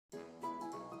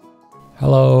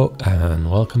Hello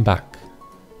and welcome back.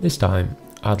 This time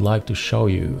I'd like to show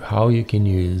you how you can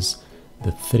use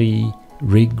the 3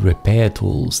 rig repair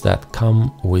tools that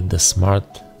come with the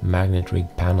Smart Magnet Rig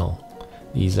panel.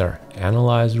 These are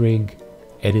Analyze Rig,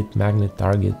 Edit Magnet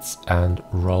Targets and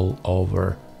Roll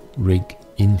Over Rig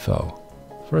Info.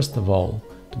 First of all,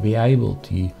 to be able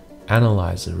to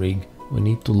analyze a rig, we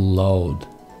need to load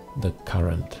the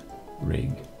current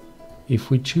rig.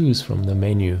 If we choose from the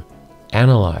menu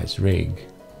Analyze Rig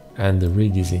and the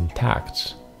rig is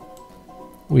intact,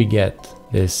 we get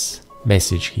this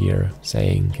message here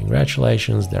saying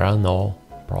congratulations, there are no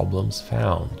problems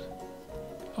found.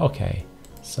 Okay,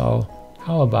 so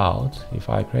how about if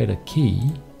I create a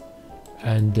key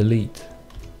and delete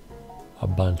a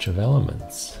bunch of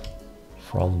elements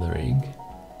from the rig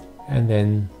and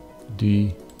then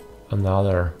do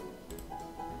another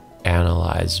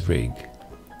Analyze Rig.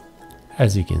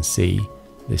 As you can see,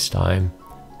 this time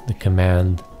the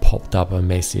command popped up a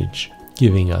message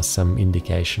giving us some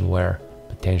indication where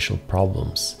potential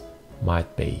problems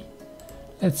might be.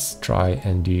 Let's try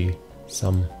and do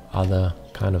some other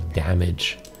kind of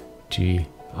damage to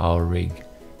our rig.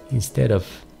 Instead of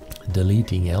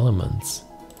deleting elements,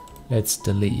 let's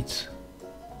delete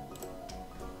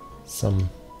some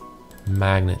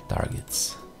magnet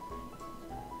targets.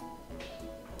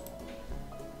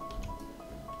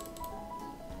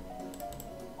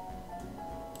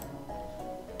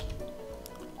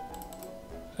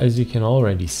 As you can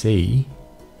already see,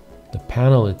 the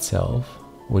panel itself,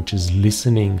 which is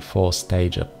listening for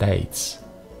stage updates,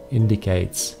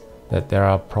 indicates that there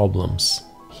are problems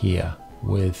here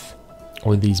with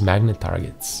these magnet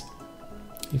targets.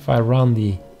 If I run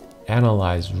the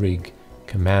Analyze Rig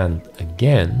command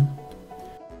again,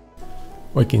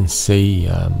 we can see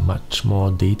a much more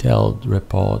detailed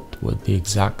report with the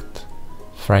exact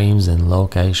frames and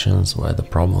locations where the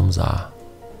problems are.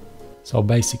 So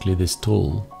basically this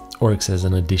tool works as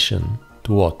an addition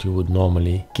to what you would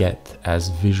normally get as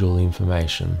visual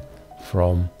information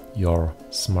from your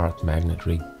Smart Magnet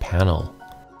Rig panel.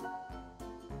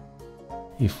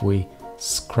 If we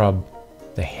scrub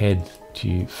the head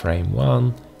to frame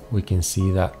 1, we can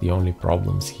see that the only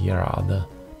problems here are the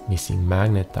missing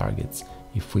magnet targets.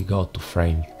 If we go to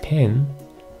frame 10,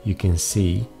 you can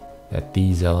see that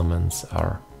these elements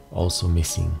are also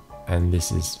missing, and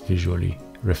this is visually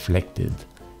reflected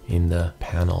in the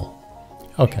panel.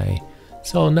 Okay,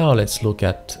 so now let's look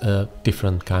at a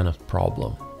different kind of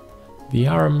problem. The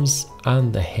arms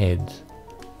and the head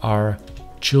are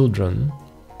children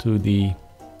to the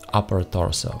upper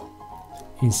torso.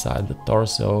 Inside the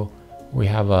torso we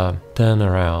have a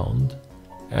turnaround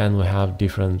and we have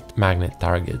different magnet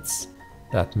targets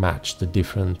that match the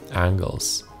different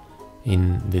angles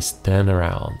in this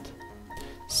turnaround.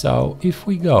 So if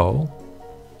we go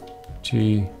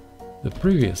to the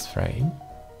previous frame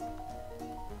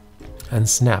and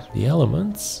snap the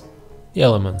elements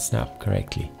snap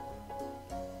correctly,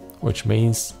 which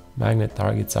means magnet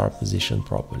targets are positioned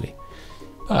properly.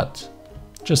 But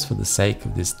just for the sake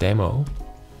of this demo,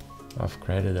 I've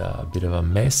created a bit of a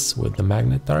mess with the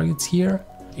magnet targets here.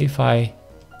 If I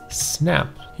snap,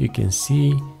 you can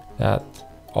see that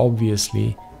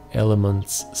obviously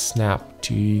elements snap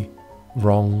to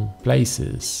wrong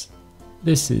places.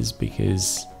 This is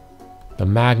because the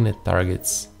magnet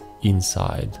targets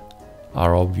inside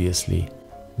are obviously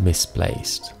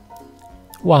misplaced.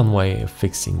 One way of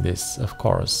fixing this, of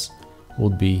course,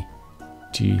 would be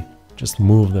to just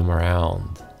move them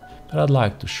around. But I'd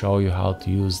like to show you how to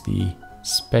use the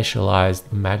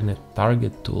specialized magnet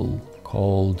target tool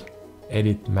called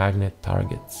Edit Magnet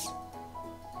Targets.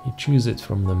 You choose it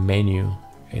from the menu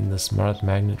in the Smart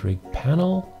Magnet Rig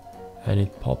panel and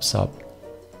it pops up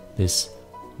this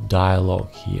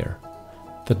dialog here.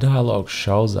 The dialog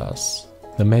shows us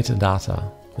the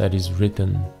metadata that is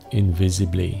written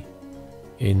invisibly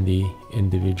in the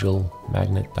individual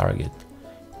magnet target.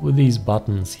 With these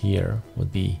buttons here,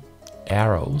 with the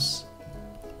arrows,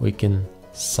 we can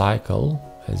cycle,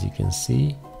 as you can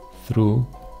see, through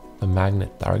the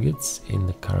magnet targets in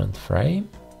the current frame.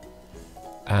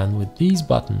 And with these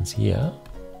buttons here,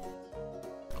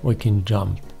 we can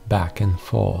jump back and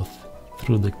forth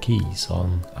through the keys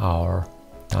on our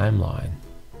timeline.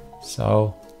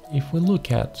 So if we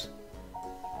look at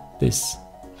this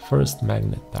first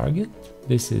magnet target,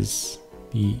 this is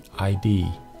the ID.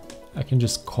 I can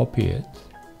just copy it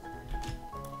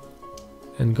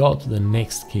and go to the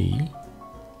next key,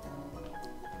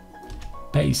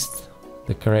 paste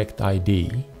the correct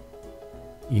ID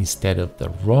instead of the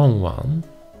wrong one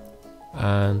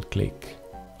and click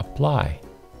apply.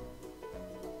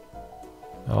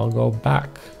 I'll go back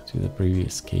to the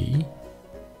previous key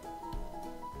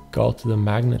go to the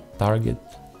magnet target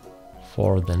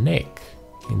for the neck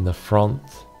in the front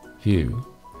view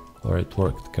where it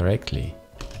worked correctly.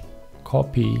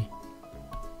 Copy,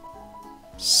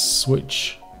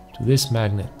 switch to this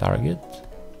magnet target,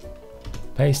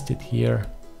 paste it here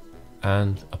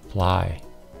and apply.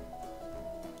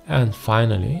 And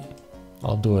finally,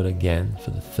 I'll do it again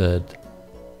for the third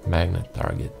magnet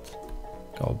target.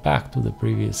 Go back to the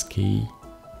previous key,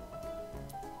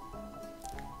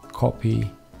 copy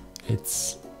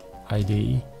its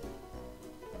ID,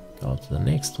 go to the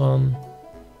next one,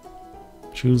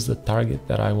 choose the target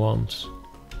that I want,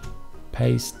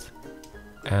 paste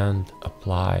and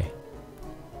apply.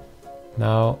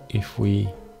 Now if we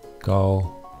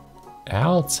go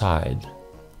outside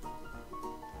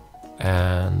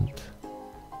and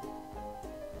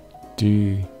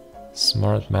do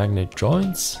smart magnet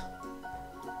joints,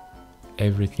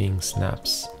 everything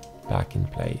snaps back in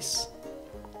place.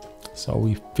 So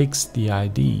we fixed the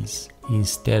IDs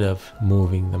instead of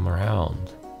moving them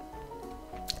around.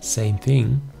 Same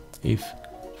thing if,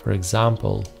 for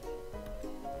example,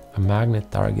 a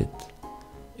magnet target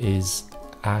is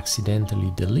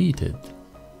accidentally deleted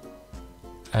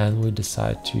and we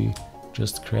decide to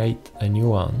just create a new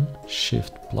one,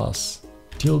 Shift plus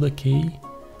tilde key,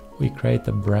 we create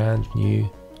a brand new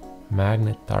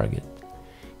magnet target.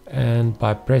 And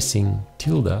by pressing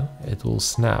tilde, it will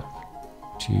snap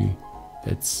to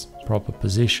its proper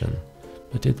position,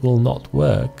 but it will not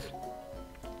work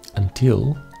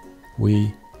until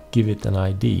we give it an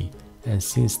ID. And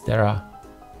since there are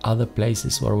other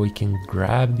places where we can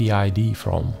grab the ID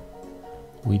from,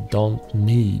 we don't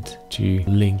need to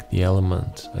link the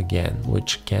element again,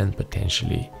 which can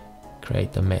potentially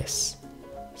create a mess.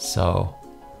 So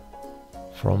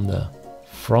from the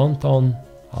front on,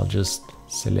 I'll just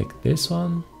select this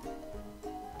one,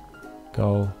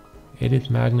 go edit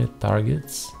magnet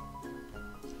targets,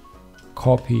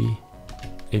 copy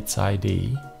its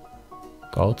ID,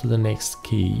 go to the next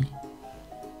key,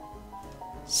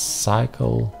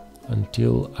 cycle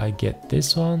until I get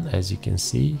this one. As you can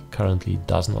see, currently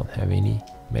does not have any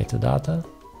metadata.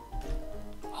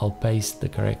 I'll paste the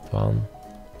correct one,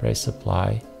 press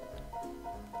apply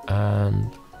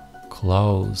and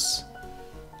close,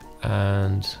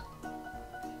 and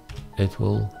it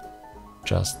will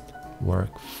just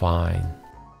work fine.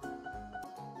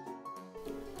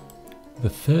 The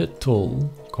third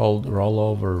tool, called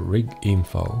rollover rig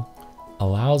info,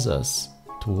 allows us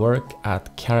to work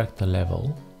at character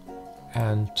level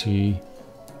and to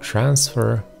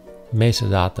transfer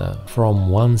metadata from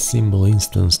one symbol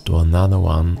instance to another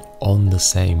one on the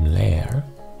same layer,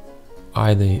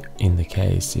 either in the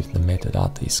case if the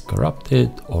metadata is corrupted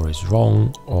or is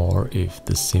wrong, or if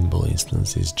the symbol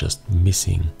instance is just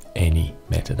missing any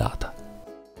metadata.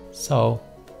 So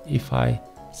if I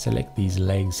select these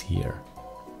legs here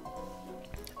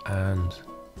and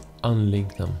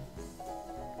unlink them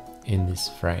in this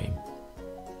frame,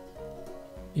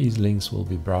 these links will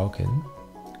be broken,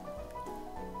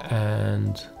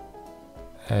 and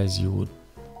as you would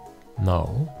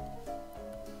know,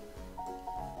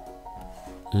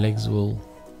 legs will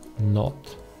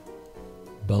not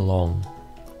belong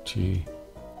to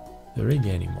the rig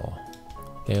anymore.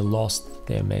 They lost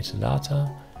their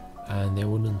metadata and they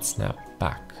wouldn't snap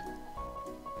back.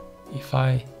 If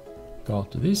I go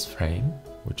to this frame,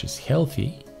 which is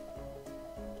healthy,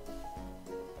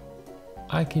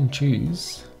 I can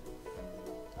choose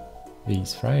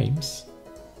these frames,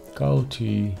 go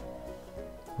to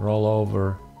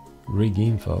rollover rig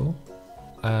info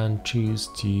and choose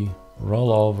to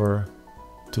roll over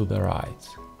to the right.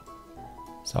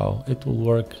 So it will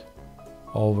work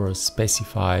over a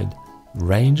specified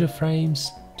range of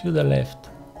frames to the left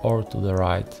or to the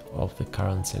right of the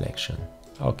current selection.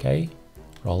 OK,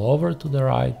 roll over to the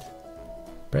right,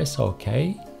 press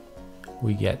OK,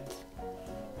 we get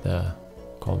the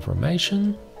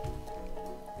confirmation,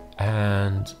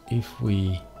 and if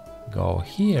we go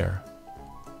here,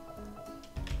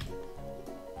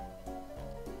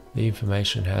 the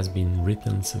information has been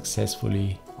written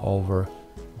successfully over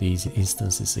these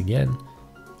instances again,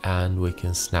 and we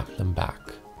can snap them back.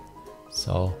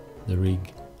 So the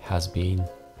rig has been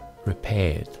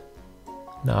repaired.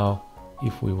 Now,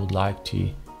 if we would like to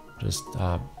just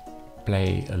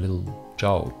play a little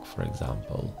joke, for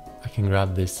example, I can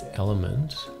grab this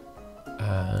element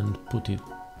and put it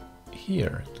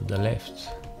here to the left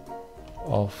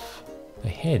of the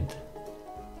head,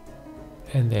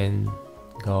 and then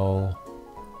go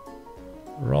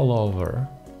roll over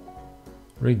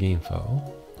rig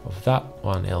info of that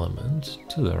one element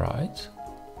to the right,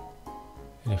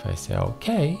 and if I say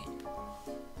OK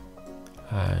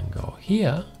and go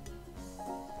here,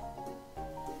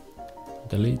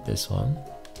 delete this one,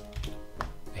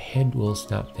 the head will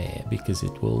snap there because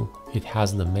it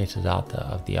has the metadata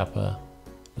of the upper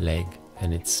leg,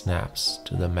 and it snaps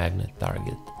to the magnet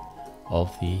target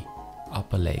of the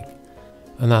upper leg.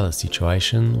 Another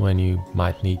situation when you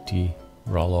might need to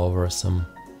roll over some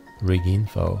rig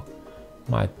info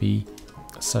might be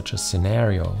such a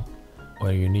scenario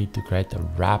where you need to create a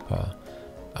wrapper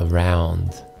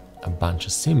around a bunch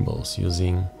of symbols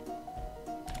using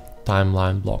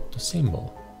timeline block to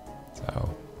symbol.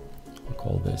 So we'll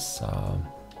call this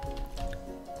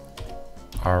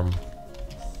arm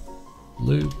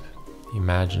loop.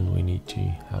 Imagine we need to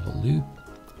have a loop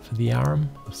for the arm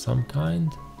of some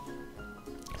kind.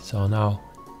 So now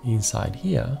inside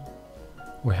here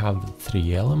we have the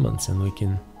 3 elements and we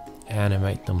can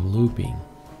animate them looping.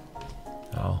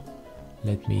 Now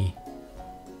let me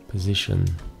position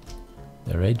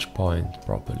the edge point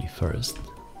properly first.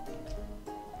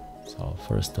 So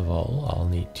first of all, I'll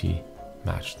need to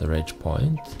match the edge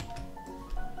point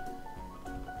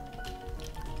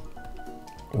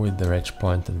with the edge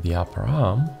point of the upper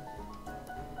arm,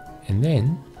 and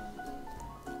then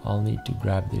I'll need to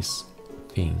grab this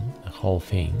thing, the whole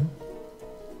thing,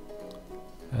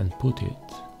 and put it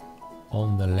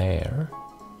on the layer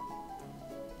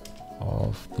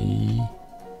of the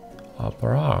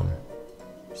upper arm.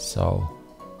 So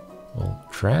we'll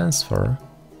transfer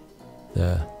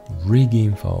the rig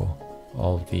info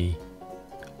of the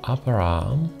upper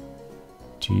arm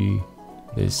to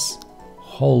this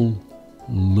whole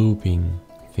looping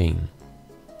thing,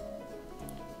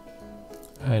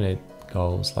 and it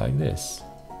goes like this.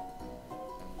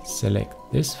 Select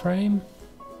this frame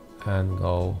and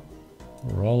go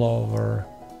roll over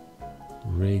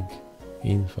rig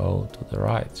info to the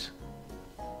right.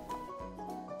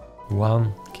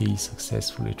 One key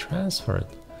successfully transferred,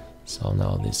 so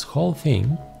now this whole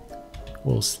thing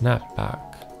will snap back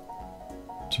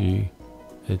to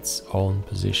its own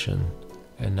position,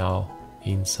 and now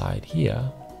inside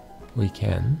here we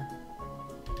can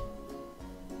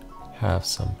have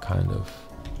some kind of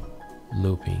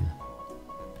looping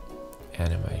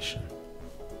animation.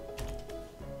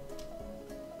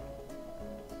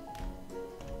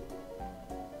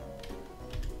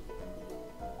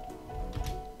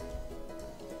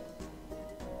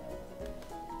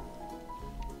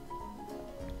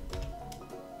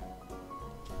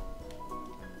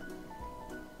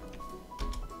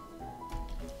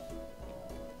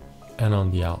 And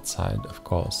on the outside, of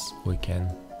course, we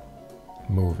can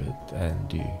move it and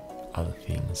do other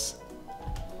things.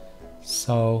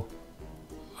 So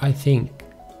I think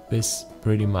this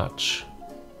pretty much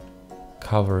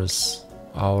covers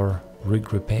our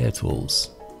rig repair tools.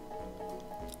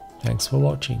 Thanks for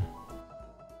watching.